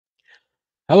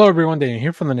Hello, everyone. Daniel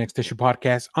here from the Next Issue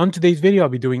Podcast. On today's video, I'll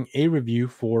be doing a review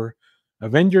for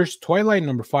Avengers Twilight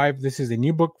number 5. This is a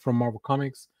new book from Marvel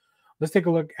Comics. Let's take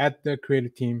a look at the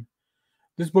creative team.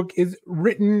 This book is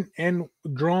written and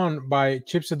drawn by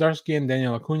Chip Zdarsky and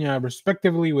Daniel Acuña,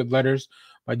 respectively, with letters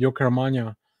by Joe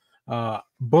Caramagna.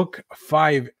 Book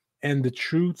 5, and the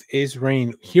truth is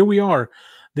reign. Here we are.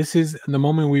 This is the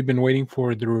moment we've been waiting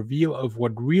for, the reveal of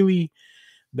what really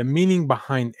the meaning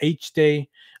behind H-Day.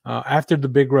 After the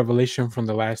big revelation from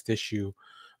the last issue,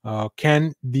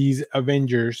 can these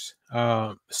Avengers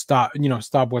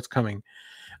stop what's coming?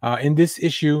 In this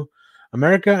issue,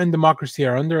 America and democracy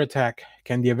are under attack.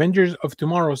 Can the Avengers of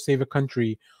tomorrow save a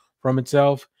country from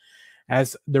itself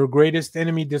as their greatest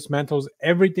enemy dismantles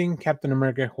everything Captain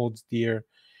America holds dear?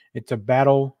 It's a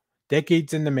battle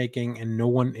decades in the making, and no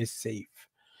one is safe.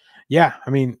 Yeah,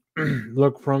 I mean,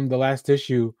 look, from the last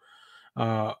issue,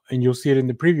 and you'll see it in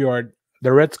the preview art,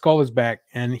 the Red Skull is back,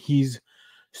 and he's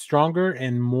stronger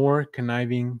and more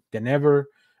conniving than ever.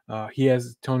 He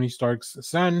has Tony Stark's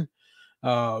son,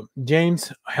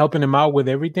 James, helping him out with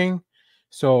everything.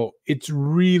 So it's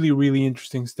really, really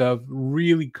interesting stuff.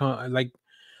 Really,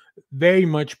 very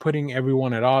much putting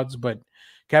everyone at odds. But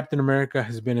Captain America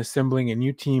has been assembling a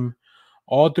new team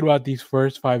all throughout these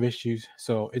first 5 issues.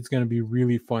 So it's going to be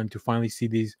really fun to finally see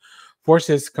these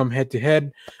forces come head to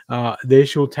head. The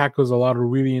issue tackles a lot of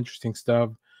really interesting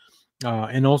stuff.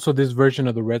 And also this version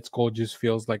of the Red Skull just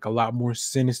feels like a lot more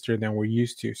sinister than we're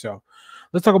used to. So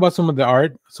let's talk about some of the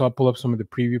art. So I'll pull up some of the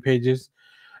preview pages.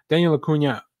 Daniel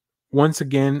Acuña, once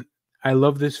again, I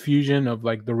love this fusion of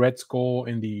like the Red Skull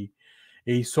and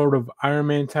a sort of Iron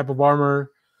Man type of armor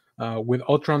with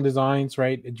Ultron designs,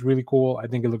 right? It's really cool. I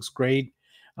think it looks great.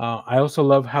 I also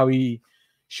love how he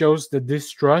shows the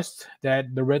distrust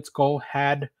that the Red Skull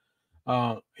had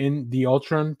in the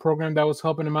Ultron program that was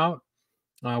helping him out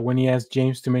when he asked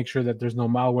James to make sure that there's no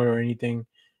malware or anything.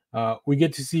 We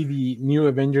get to see the new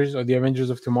Avengers, or the Avengers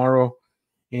of tomorrow,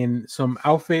 in some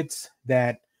outfits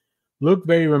that look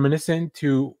very reminiscent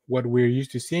to what we're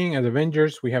used to seeing as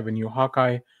Avengers. We have a new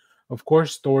Hawkeye. Of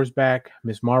course, Thor's back,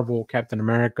 Miss Marvel, Captain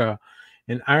America,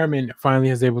 and Iron Man finally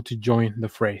is able to join the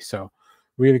fray. So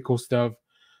really cool stuff.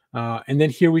 And then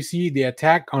here we see the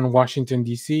attack on Washington,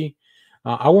 D.C.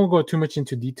 I won't go too much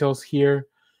into details here.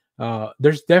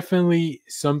 There's definitely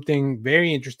something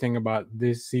very interesting about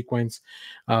this sequence,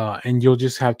 and you'll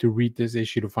just have to read this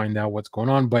issue to find out what's going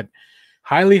on. But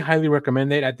highly, highly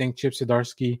recommend it. I think Chip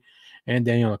Zdarsky and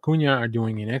Daniel Acuña are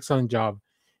doing an excellent job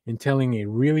in telling a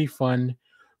really fun,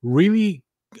 really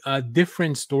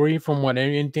different story from what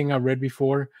anything I've read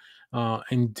before,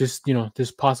 and just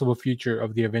this possible future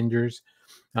of the Avengers.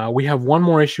 We have one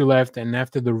more issue left, and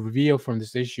after the reveal from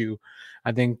this issue,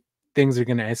 I think things are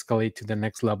going to escalate to the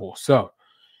next level. So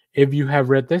if you have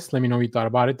read this, let me know what you thought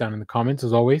about it down in the comments.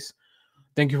 As always,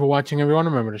 thank you for watching, everyone.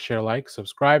 Remember to share, like,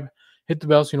 subscribe, hit the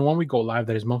bell so you know when we go live.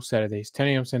 That is most Saturdays, 10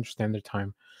 a.m. Central Standard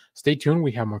Time. Stay tuned.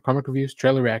 We have more comic reviews,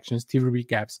 trailer reactions, TV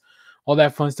recaps, all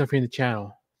that fun stuff here in the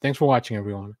channel. Thanks for watching,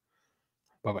 everyone.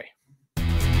 Bye-bye.